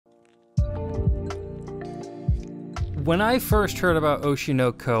When I first heard about Oshi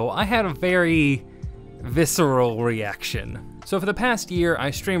No Ko, I had a very visceral reaction. So for the past year,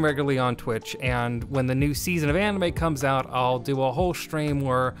 I stream regularly on Twitch, and when the new season of anime comes out, I'll do a whole stream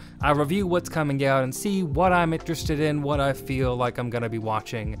where I review what's coming out and see what I'm interested in, what I feel like I'm gonna be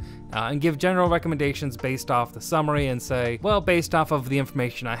watching, and give general recommendations based off the summary and say, well, based off of the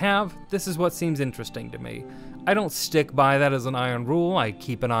information I have, this is what seems interesting to me. I don't stick by that as an iron rule. I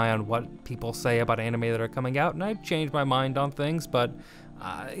keep an eye on what people say about anime that are coming out, and I change my mind on things, but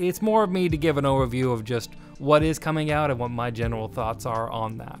it's more of me to give an overview of just what is coming out and what my general thoughts are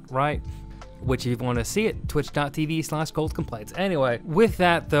on that, right? Which, if you want to see it, twitch.tv/coldcomplaints. Anyway, with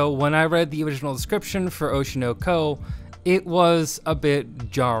that though, when I read the original description for Oshi No Ko, it was a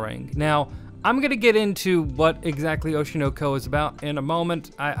bit jarring. Now, I'm gonna get into what exactly Oshi No Ko is about in a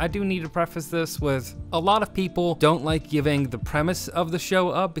moment. I do need to preface this with, a lot of people don't like giving the premise of the show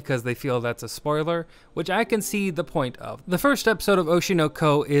up because they feel that's a spoiler, which I can see the point of. The first episode of Oshi No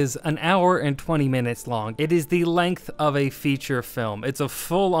Ko is an hour and 20 minutes long. It is the length of a feature film. It's a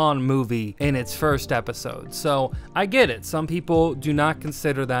full-on movie in its first episode. So I get it. Some people do not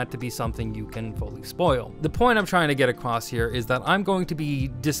consider that to be something you can fully spoil. The point I'm trying to get across here is that I'm going to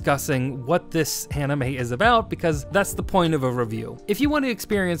be discussing what this anime is about because that's the point of a review. If you want to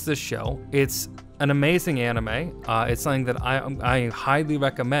experience this show, it's an amazing anime. It's something that I highly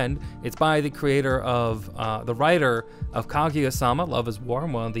recommend. It's by the creator of, the writer of Kaguya-sama, Love is War,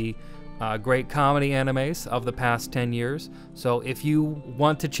 one of the great comedy animes of the past 10 years. So if you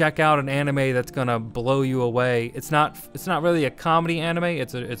want to check out an anime that's gonna blow you away, it's not really a comedy anime,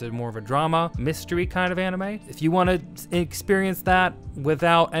 it's a more of a drama, mystery kind of anime. If you want to experience that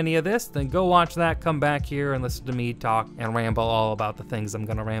without any of this, then go watch that, come back here and listen to me talk and ramble all about the things I'm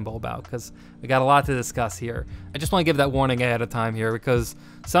gonna ramble about, because we got a lot to discuss here. I just want to give that warning ahead of time here because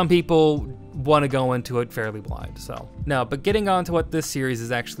some people want to go into it fairly blind. So now, but getting on to what this series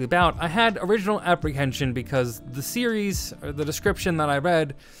is actually about, I had original apprehension because the series, or the description that I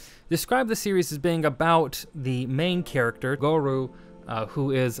read, described the series as being about the main character, Goru,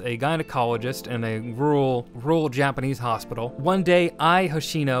 who is a gynecologist in a rural Japanese hospital. One day, Ai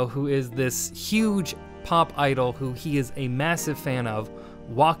Hoshino, who is this huge pop idol who he is a massive fan of,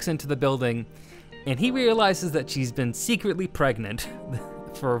 walks into the building and he realizes that she's been secretly pregnant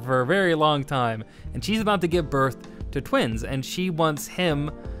for a very long time, and she's about to give birth to twins, and she wants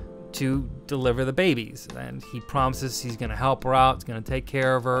him to deliver the babies, and he promises he's gonna help her out, he's gonna take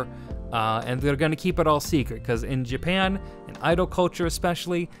care of her, and they're gonna keep it all secret, because in Japan, in idol culture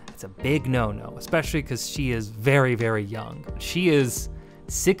especially, it's a big no-no, especially because she is very, very young. She is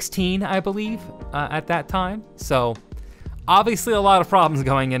 16, I believe, at that time, so obviously a lot of problems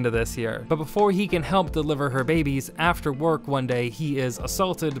going into this here. But before he can help deliver her babies, after work one day, he is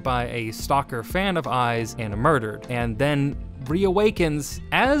assaulted by a stalker fan of Ai's and murdered, and then reawakens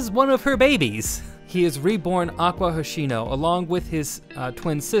as one of her babies. He is reborn Aqua Hoshino, along with his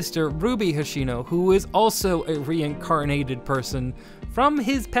twin sister, Ruby Hoshino, who is also a reincarnated person from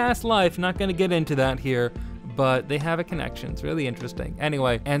his past life. Not gonna get into that here, but they have a connection. It's really interesting.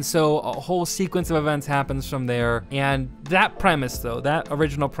 Anyway, and so a whole sequence of events happens from there, and that premise though, that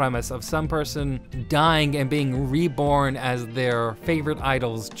original premise of some person dying and being reborn as their favorite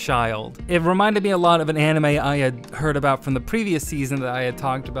idol's child, it reminded me a lot of an anime I had heard about from the previous season that I had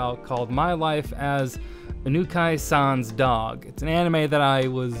talked about called My Life as Inukai-san's Dog. It's an anime that I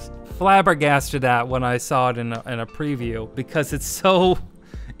was flabbergasted at when I saw it in a preview because it's so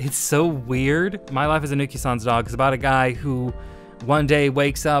weird. My Life as Inukai-san's Dog is about a guy who one day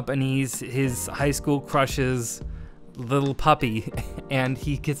wakes up and he's his high school crush's little puppy and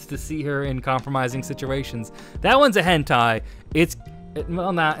he gets to see her in compromising situations. That one's a hentai.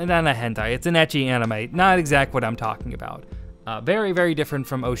 Well, not a hentai, it's an ecchi anime. Not exactly what I'm talking about. Very, very different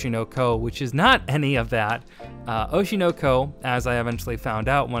from Oshi No Ko, which is not any of that. Oshi No Ko, as I eventually found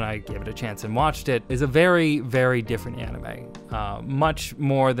out when I gave it a chance and watched it, is a very, very different anime. Much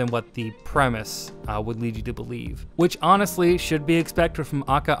more than what the premise would lead you to believe. Which honestly should be expected from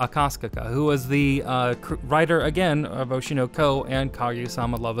Aka Akasaka, who was the writer, again, of Oshi No Ko and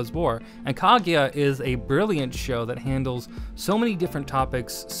Kaguya-sama Love is War. And Kaguya is a brilliant show that handles so many different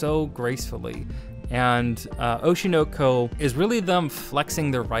topics so gracefully. And Oshi No Ko is really them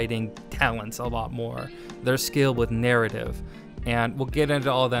flexing their writing talents a lot more, their skill with narrative, and we'll get into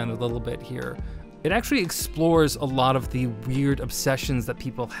all that in a little bit here. It actually explores a lot of the weird obsessions that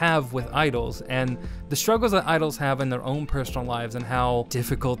people have with idols and the struggles that idols have in their own personal lives and how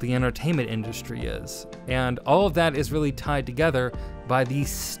difficult the entertainment industry is. And all of that is really tied together by the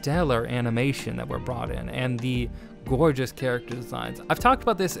stellar animation that were brought in and the gorgeous character designs. I've talked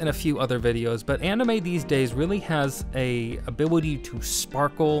about this in a few other videos, but anime these days really has a ability to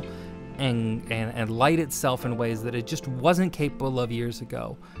sparkle and light itself in ways that it just wasn't capable of years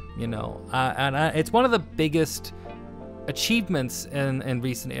ago, you know. It's one of the biggest achievements in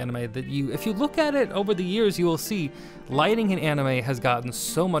recent anime that if you look at it over the years, you will see lighting in anime has gotten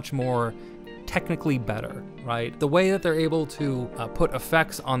so much more technically better, right? The way that they're able to put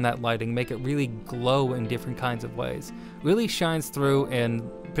effects on that lighting, make it really glow in different kinds of ways, really shines through in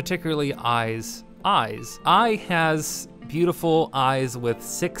particularly eyes. Ai has beautiful eyes with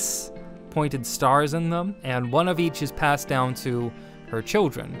 6 pointed stars in them, and one of each is passed down to her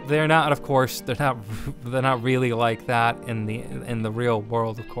children. They're not, of course, they're not really like that in the real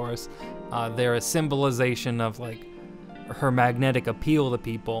world, of course. They're a symbolization of like her magnetic appeal to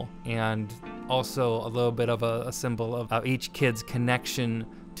people, and also a little bit of a symbol of each kid's connection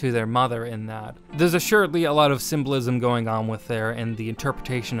to their mother in that. There's assuredly a lot of symbolism going on with there, and the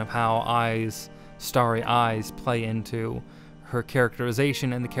interpretation of how starry eyes play into her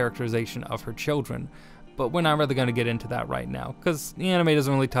characterization and the characterization of her children. But we're not really going to get into that right now, because the anime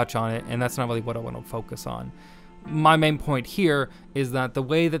doesn't really touch on it, and that's not really what I want to focus on. My main point here is that the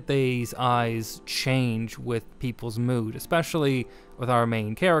way that these eyes change with people's mood, especially with our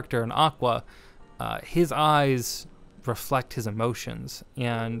main character in Aqua, his eyes reflect his emotions,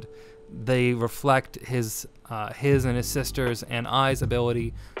 and they reflect his and his sister's and Ai's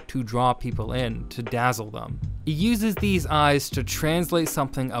ability to draw people in, to dazzle them. He uses these eyes to translate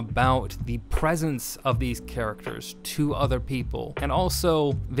something about the presence of these characters to other people, and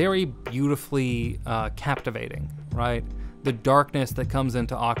also very beautifully captivating, right? The darkness that comes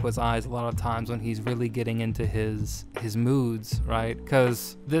into Aqua's eyes a lot of times when he's really getting into his moods, right?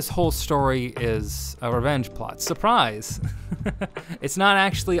 Because this whole story is a revenge plot. Surprise! It's not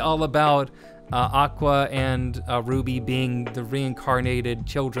actually all about Aqua and Ruby being the reincarnated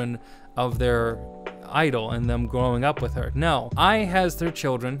children of their idol and them growing up with her. No, Ai has their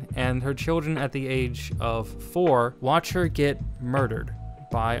children, and her children at the age of 4 watch her get murdered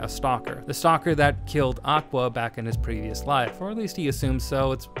by a stalker. The stalker that killed Aqua back in his previous life, or at least he assumes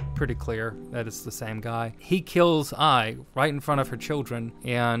so. It's pretty clear that it's the same guy. He kills Ai right in front of her children,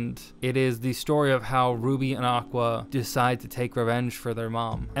 and it is the story of how Ruby and Aqua decide to take revenge for their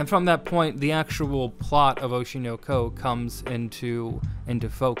mom. And from that point, the actual plot of Oshi No Ko comes into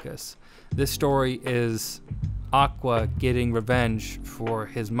focus. This story is Aqua getting revenge for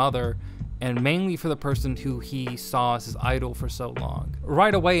his mother, and mainly for the person who he saw as his idol for so long.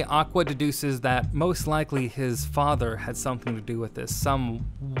 Right away, Aqua deduces that most likely his father had something to do with this, some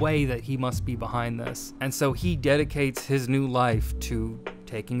way that he must be behind this. And so he dedicates his new life to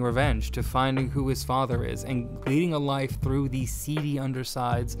taking revenge, to finding who his father is, and leading a life through the seedy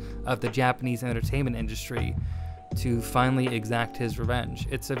undersides of the Japanese entertainment industry to finally exact his revenge.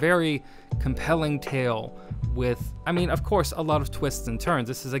 It's a very compelling tale with, I mean, of course, a lot of twists and turns.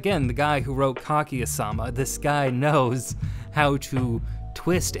 This is, again, the guy who wrote Kaguya-sama. This guy knows how to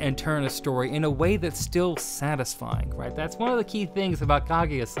twist and turn a story in a way that's still satisfying, right? That's one of the key things about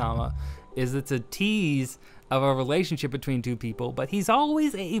Kaguya-sama, is it's a tease of a relationship between two people, but he's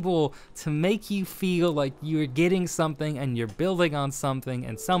always able to make you feel like you're getting something and you're building on something,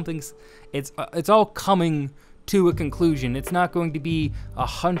 and it's all coming to a conclusion. It's not going to be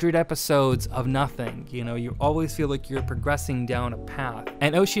 100 episodes of nothing. You know, you always feel like you're progressing down a path.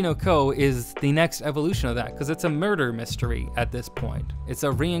 And Oshi No Ko is the next evolution of that, because it's a murder mystery at this point. It's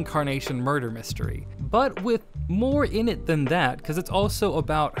a reincarnation murder mystery, but with more in it than that, because it's also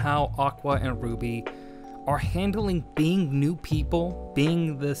about how Aqua and Ruby are handling being new people,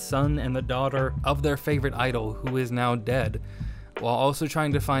 being the son and the daughter of their favorite idol who is now dead, while also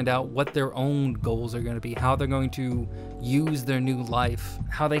trying to find out what their own goals are going to be, how they're going to use their new life,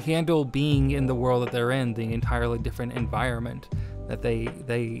 how they handle being in the world that they're in, the entirely different environment that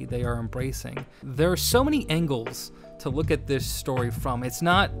they are embracing. There are so many angles to look at this story from. It's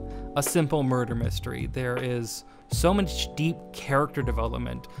not a simple murder mystery. There is so much deep character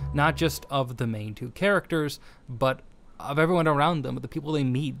development, not just of the main two characters, but of everyone around them, the people they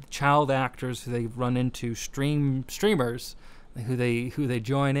meet, child actors who they run into, streamers who they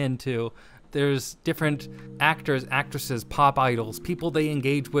join into. There's different actors, actresses, pop idols, people they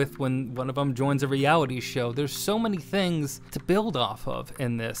engage with when one of them joins a reality show. There's so many things to build off of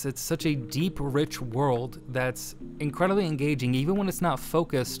in this. It's such a deep, rich world that's incredibly engaging, even when it's not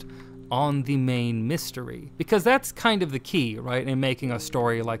focused on the main mystery. Because that's kind of the key, right, in making a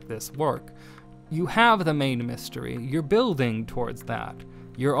story like this work. You have the main mystery, you're building towards that.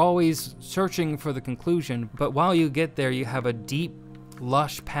 You're always searching for the conclusion, but while you get there, you have a deep,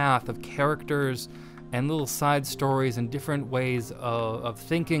 lush path of characters and little side stories and different ways of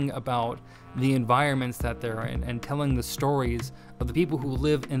thinking about the environments that they're in and telling the stories of the people who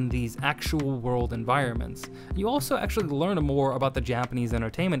live in these actual world environments. You also actually learn more about the Japanese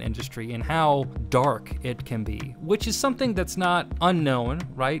entertainment industry and how dark it can be, which is something that's not unknown,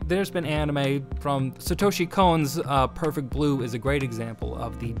 right? There's been anime from Satoshi Kon's Perfect Blue is a great example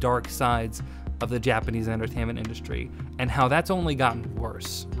of the dark sides of the Japanese entertainment industry and how that's only gotten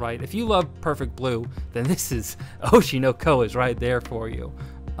worse, right? If you love Perfect Blue, then this is Oshi No Ko is right there for you.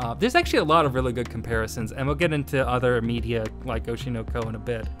 There's actually a lot of really good comparisons, and we'll get into other media like Oshi No Ko in a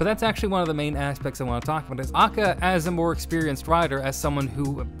bit. But that's actually one of the main aspects I want to talk about is Aka as a more experienced writer, as someone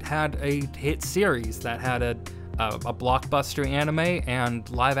who had a hit series that had a blockbuster anime and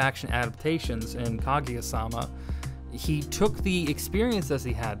live-action adaptations in Kaguya-sama. He took the experiences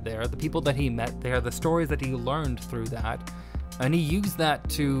he had there, the people that he met there, the stories that he learned through that, and he used that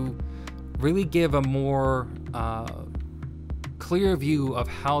to really give a more clear view of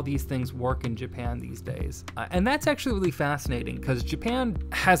how these things work in Japan these days. And that's actually really fascinating because Japan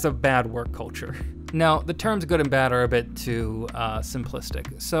has a bad work culture. Now, the terms good and bad are a bit too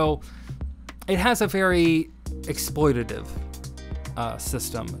simplistic. So it has a very exploitative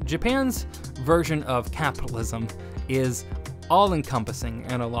system. Japan's version of capitalism is all-encompassing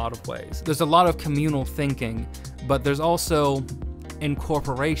in a lot of ways. There's a lot of communal thinking, but there's also, in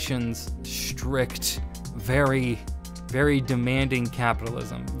corporations, strict, very demanding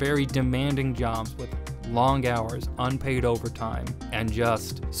capitalism, very demanding jobs with long hours, unpaid overtime, and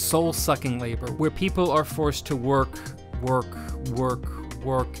just soul-sucking labor, where people are forced to work,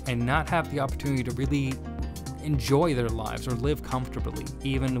 and not have the opportunity to really enjoy their lives or live comfortably,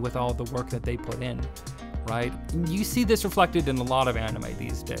 even with all the work that they put in, right? You see this reflected in a lot of anime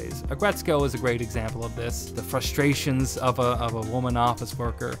these days. Agretsuko is a great example of this, the frustrations of a woman office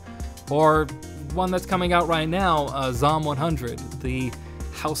worker, or one that's coming out right now, Zom 100,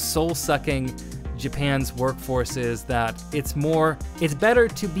 how soul-sucking Japan's workforce is, that it's better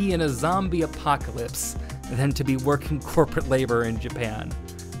to be in a zombie apocalypse than to be working corporate labor in Japan,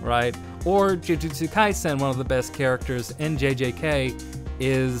 right? Or Jujutsu Kaisen, one of the best characters in JJK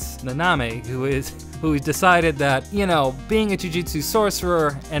is Naname, who decided that, you know, being a Jujutsu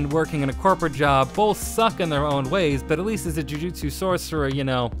sorcerer and working in a corporate job both suck in their own ways, but at least as a Jujutsu sorcerer, you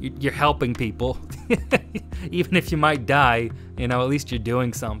know, you're helping people. Even if you might die, you know, at least you're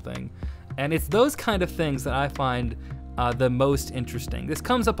doing something. And it's those kind of things that I find the most interesting. This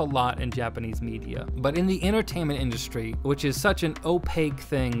comes up a lot in Japanese media, but in the entertainment industry, which is such an opaque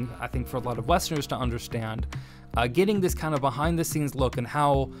thing, I think, for a lot of Westerners to understand, getting this kind of behind-the-scenes look and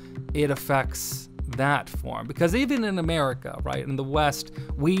how it affects that form. Because even in America, right, in the West,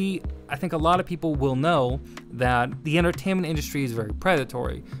 I think a lot of people will know that the entertainment industry is very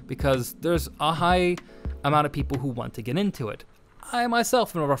predatory because there's a high amount of people who want to get into it. I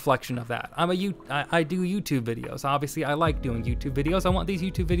myself am a reflection of that. I do YouTube videos. Obviously, I like doing YouTube videos. I want these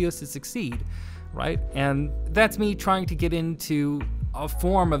YouTube videos to succeed, right? And that's me trying to get into a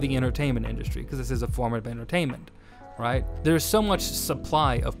form of the entertainment industry, because this is a form of entertainment, right? There's so much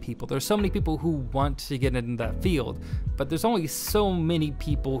supply of people. There's so many people who want to get into that field, but there's only so many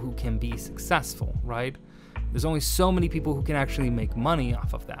people who can be successful, right? There's only so many people who can actually make money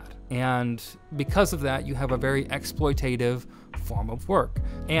off of that. And because of that, you have a very exploitative form of work.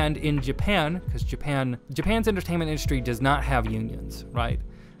 And in Japan, because Japan's entertainment industry does not have unions, right?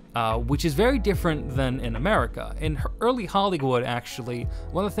 Which is very different than in America. In early Hollywood, actually,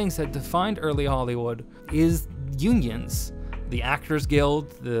 one of the things that defined early Hollywood is unions. The Actors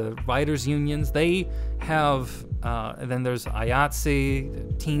Guild, the Writers Unions, they have, and then there's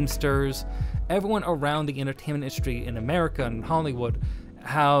IATSE, Teamsters. Everyone around the entertainment industry in America and Hollywood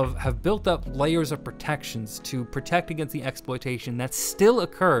have built up layers of protections to protect against the exploitation that still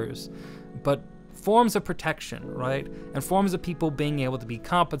occurs, but forms of protection, right? And forms of people being able to be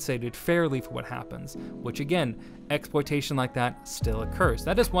compensated fairly for what happens, which again, exploitation like that still occurs.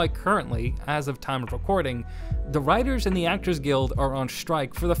 That is why currently, as of time of recording, the Writers and the Actors Guild are on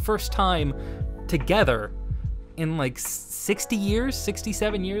strike for the first time together in like 60 years,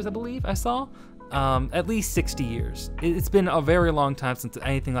 67 years, I believe I saw. At least 60 years. It's been a very long time since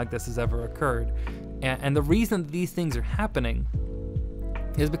anything like this has ever occurred. And the reason that these things are happening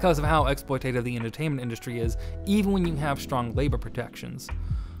is because of how exploitative the entertainment industry is, even when you have strong labor protections.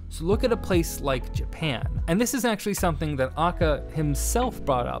 So look at a place like Japan. And this is actually something that Aka himself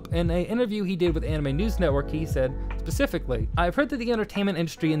brought up. In an interview he did with Anime News Network, he said specifically, "I've heard that the entertainment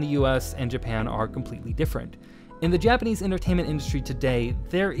industry in the US and Japan are completely different. In the Japanese entertainment industry today,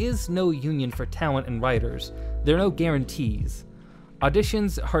 there is no union for talent and writers. There are no guarantees.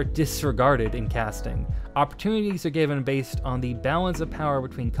 Auditions are disregarded in casting. Opportunities are given based on the balance of power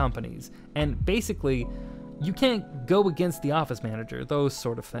between companies. And basically, you can't go against the office manager, those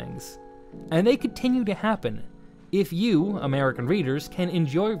sort of things. And they continue to happen. If you, American readers, can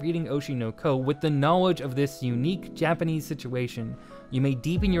enjoy reading Oshi No Ko with the knowledge of this unique Japanese situation, you may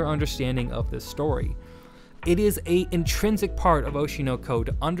deepen your understanding of this story. It is an intrinsic part of Oshi No Ko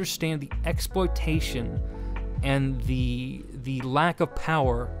to understand the exploitation and the lack of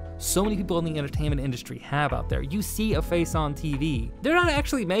power so many people in the entertainment industry have out there. You see a face on TV. They're not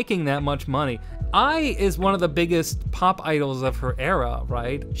actually making that much money. Ai is one of the biggest pop idols of her era,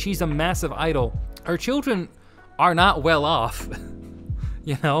 right? She's a massive idol. Her children are not well off.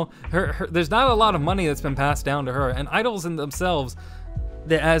 You know, there's not a lot of money that's been passed down to her, and idols in themselves,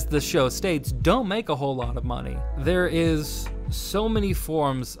 as the show states, don't make a whole lot of money. There is so many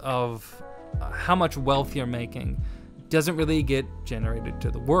forms of how much wealth you're making doesn't really get generated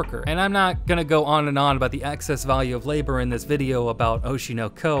to the worker. And I'm not gonna go on and on about the excess value of labor in this video about Oshi No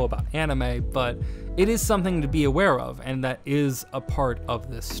Ko, about anime, but it is something to be aware of, and that is a part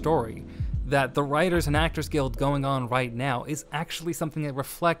of this story. That the Writers and Actors Guild going on right now is actually something that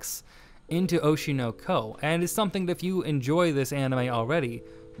reflects into Oshi No Ko, and is something that if you enjoy this anime already,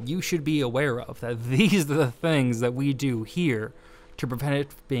 you should be aware of, that these are the things that we do here to prevent it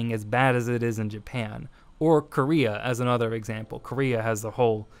being as bad as it is in Japan. Or Korea, as another example. Korea has the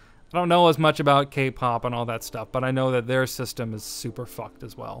whole, I don't know as much about K-pop and all that stuff, but I know that their system is super fucked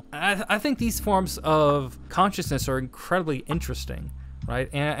as well. I think these forms of consciousness are incredibly interesting, right?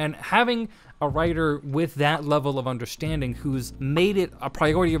 And having a writer with that level of understanding who's made it a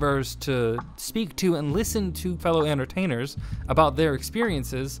priority of ours to speak to and listen to fellow entertainers about their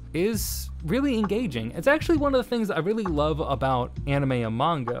experiences is really engaging. It's actually one of the things I really love about anime and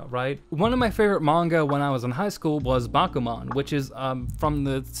manga, right? One of my favorite manga when I was in high school was Bakuman, which is from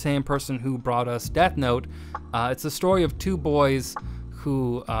the same person who brought us Death Note. It's the story of two boys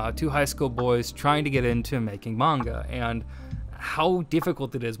who, two high school boys trying to get into making manga, and how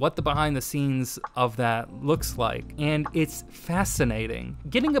difficult it is, what the behind the scenes of that looks like. And it's fascinating.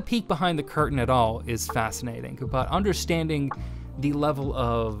 Getting a peek behind the curtain at all is fascinating, but understanding the level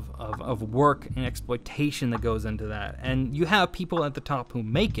of work and exploitation that goes into that. And you have people at the top who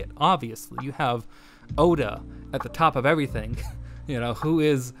make it, obviously. You have Oda at the top of everything, you know, who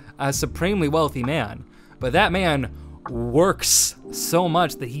is a supremely wealthy man. But that man works so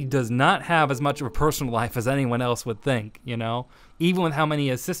much that he does not have as much of a personal life as anyone else would think, you know, even with how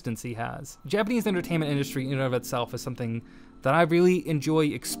many assistants he has. Japanese entertainment industry in and of itself is something that I really enjoy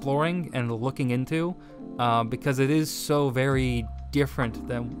exploring and looking into because it is so very different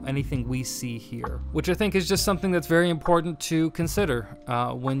than anything we see here, which I think is just something that's very important to consider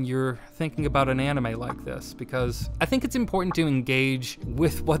when you're thinking about an anime like this, because I think it's important to engage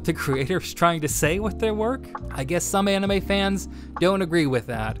with what the creator is trying to say with their work. I guess some anime fans don't agree with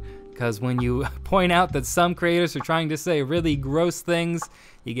that, because when you point out that some creators are trying to say really gross things,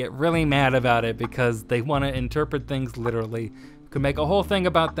 you get really mad about it because they want to interpret things literally. Could make a whole thing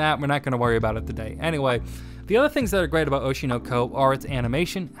about that. We're not going to worry about it today. Anyway, the other things that are great about Oshi No Ko are its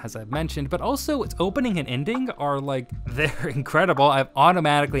animation, as I've mentioned, but also its opening and ending are like, they're incredible. I've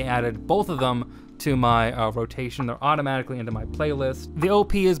automatically added both of them to my rotation. They're automatically into my playlist. The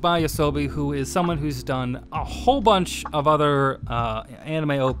OP is by Yosobi, who is someone who's done a whole bunch of other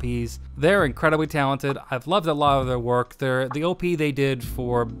anime OPs. They're incredibly talented. I've loved a lot of their work. The OP they did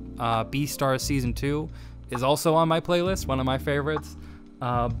for Beastars Season 2 is also on my playlist, one of my favorites.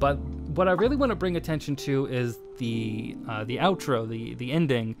 But what I really want to bring attention to is the outro, the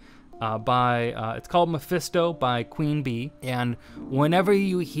ending, it's called Mephisto by Queen Bee. And whenever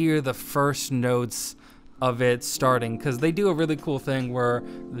you hear the first notes of it starting, because they do a really cool thing where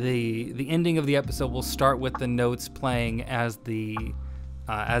the ending of the episode will start with the notes playing as the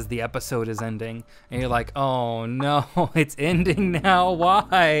episode is ending, and you're like, oh no, it's ending now,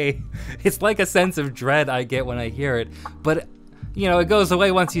 why? It's like a sense of dread I get when I hear it, but you know, it goes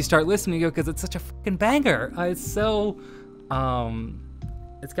away once you start listening to it because it's such a fucking banger. It's so,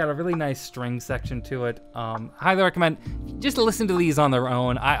 it's got a really nice string section to it. Highly recommend just listen to these on their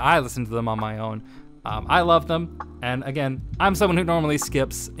own. I listen to them on my own. I love them, and again, I'm someone who normally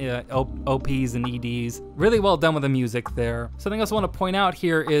skips OPs and EDs. Really well done with the music there. Something else I want to point out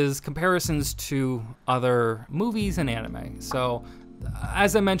here is comparisons to other movies and anime. So,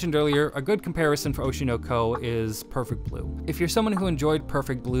 as I mentioned earlier, a good comparison for Oshi No Ko is Perfect Blue. If you're someone who enjoyed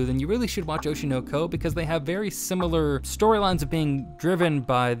Perfect Blue, then you really should watch Oshi No Ko because they have very similar storylines of being driven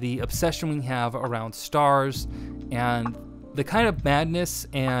by the obsession we have around stars and the kind of madness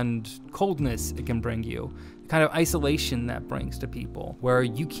and coldness it can bring you, the kind of isolation that brings to people, where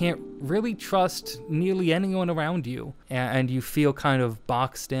you can't really trust nearly anyone around you, and you feel kind of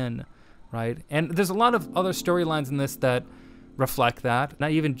boxed in, right? And there's a lot of other storylines in this that reflect that,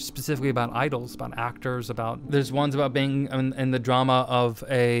 not even specifically about idols, about actors, there's ones about being in the drama of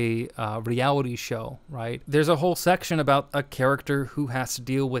a reality show, right? There's a whole section about a character who has to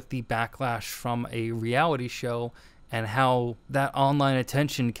deal with the backlash from a reality show and how that online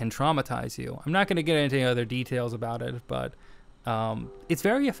attention can traumatize you. I'm not going to get into any other details about it, but it's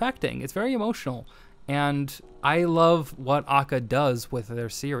very affecting. It's very emotional. And I love what Aka does with their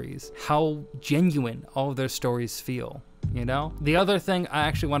series, how genuine all of their stories feel, you know? The other thing I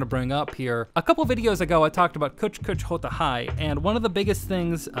actually want to bring up here, a couple videos ago I talked about Kuch Kuch Hota Hai, and one of the biggest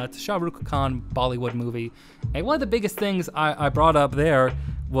things, it's a Shah Rukh Khan Bollywood movie, and one of the biggest things I brought up there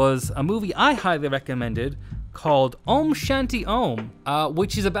was a movie I highly recommended called Om Shanti Om,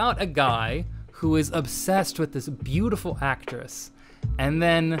 which is about a guy who is obsessed with this beautiful actress, and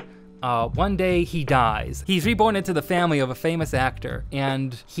then one day he dies. He's reborn into the family of a famous actor,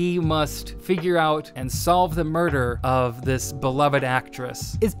 and he must figure out and solve the murder of this beloved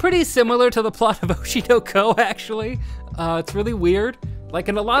actress. It's pretty similar to the plot of Oshi No Ko, actually. It's really weird. Like,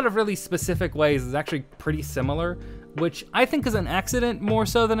 in a lot of really specific ways, it's actually pretty similar, which I think is an accident more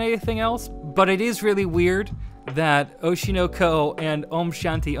so than anything else, but it is really weird that Oshi No Ko and Om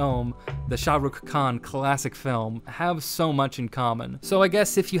Shanti Om, the Shah Rukh Khan classic film, have so much in common. So I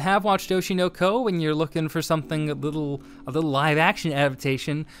guess if you have watched Oshi No Ko and you're looking for something a little live action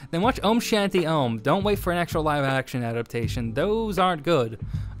adaptation, then watch Om Shanti Om. Don't wait for an actual live action adaptation. Those aren't good.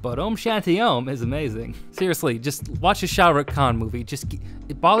 But Om Shanti Om is amazing. Seriously, just watch a Shah Rukh Khan movie.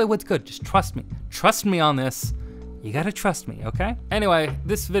 Bollywood's good, just trust me. Trust me on this. You gotta trust me, okay? Anyway,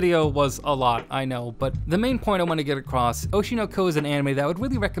 this video was a lot, I know, but the main point I want to get across, Oshi No Ko is an anime that I would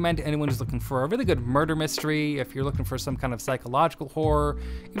really recommend to anyone who's looking for a really good murder mystery, if you're looking for some kind of psychological horror,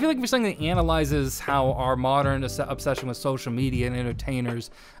 if you're looking for something that analyzes how our modern obsession with social media and entertainers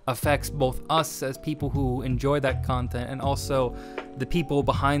affects both us as people who enjoy that content and also the people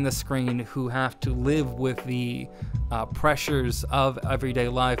behind the screen who have to live with the pressures of everyday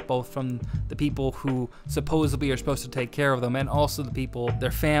life, both from the people who supposedly are supposed to take care of them and also the people,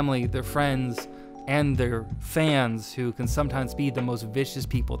 their family, their friends, and their fans who can sometimes be the most vicious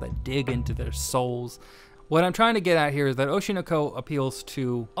people that dig into their souls. What I'm trying to get at here is that Oshi No Ko appeals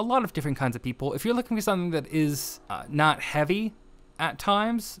to a lot of different kinds of people. If you're looking for something that is not heavy at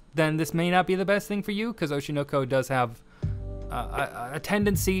times, then this may not be the best thing for you, because Oshi No Ko does have a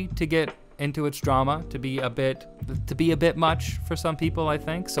tendency to get into its drama, to be a bit much for some people, I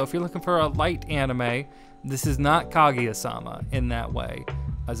think. So if you're looking for a light anime, this is not Kaguya-sama in that way.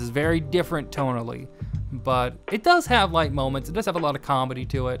 This is very different tonally, but it does have light moments. It does have a lot of comedy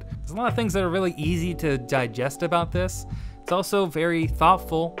to it. There's a lot of things that are really easy to digest about this. It's also very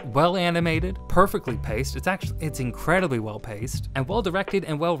thoughtful, well animated, perfectly paced. It's incredibly well paced and well directed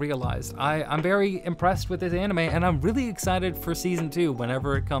and well realized. I'm very impressed with this anime, and I'm really excited for season 2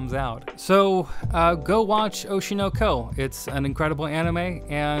 whenever it comes out. So go watch Oshi No Ko. It's an incredible anime,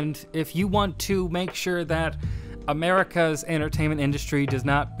 and if you want to make sure that America's entertainment industry does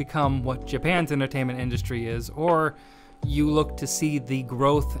not become what Japan's entertainment industry is, or you look to see the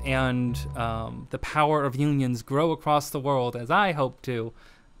growth and the power of unions grow across the world, as I hope to,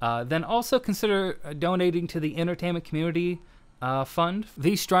 then also consider donating to the Entertainment Community Fund.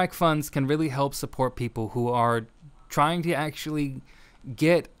 These strike funds can really help support people who are trying to actually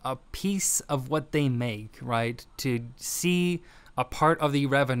get a piece of what they make, right? To see a part of the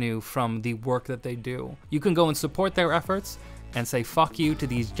revenue from the work that they do. You can go and support their efforts and say fuck you to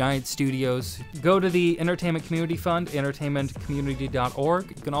these giant studios. Go to the Entertainment Community Fund, entertainmentcommunity.org.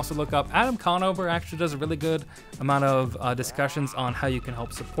 You can also look up, Adam Conover actually does a really good amount of discussions on how you can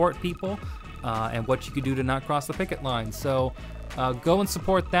help support people and what you can do to not cross the picket line. So go and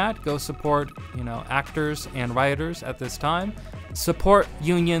support that. Go support, actors and writers at this time. Support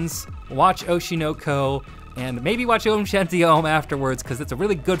unions, watch Oshi No Ko, and maybe watch Om Shanti Om afterwards, because it's a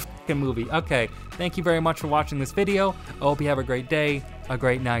really good fucking movie. Okay, thank you very much for watching this video. I hope you have a great day, a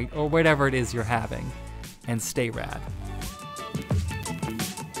great night, or whatever it is you're having. And stay rad.